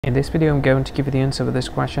In this video, I'm going to give you the answer of this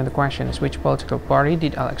question. The question is, which political party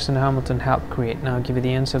did Alexander Hamilton help create? Now I'll give you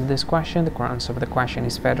the answer of this question. The answer of the question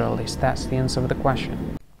is Federalist. That's the answer of the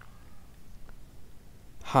question.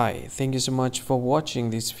 Hi, thank you so much for watching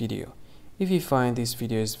this video. If you find this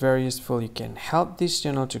video is very useful, you can help this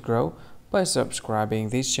channel to grow by subscribing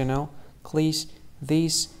this channel. Please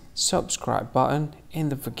this subscribe button and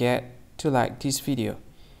don't forget to like this video.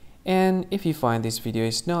 And if you find this video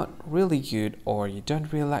is not really good, or you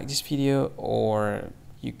don't really like this video, or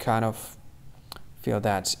you kind of feel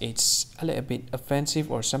that it's a little bit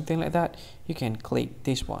offensive or something like that, you can click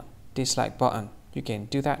this one, dislike button. You can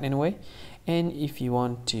do that anyway. And if you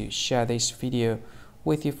want to share this video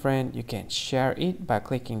with your friend, you can share it by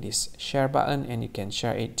clicking this share button, and you can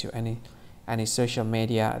share it to any social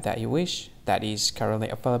media that you wish that is currently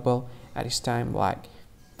available at this time, like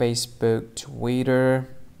Facebook, Twitter,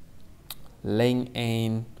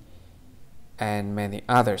 LinkedIn, and many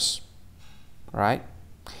others, right?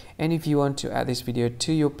 And if you want to add this video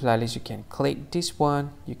to your playlist, you can click this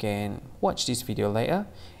one. You can watch this video later,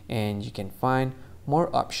 and you can find more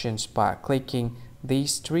options by clicking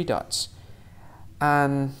these three dots.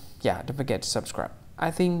 And yeah, don't forget to subscribe. I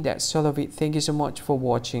think that's all of it. Thank you so much for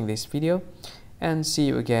watching this video, and see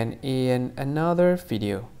you again in another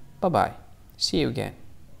video. Bye bye. See you again.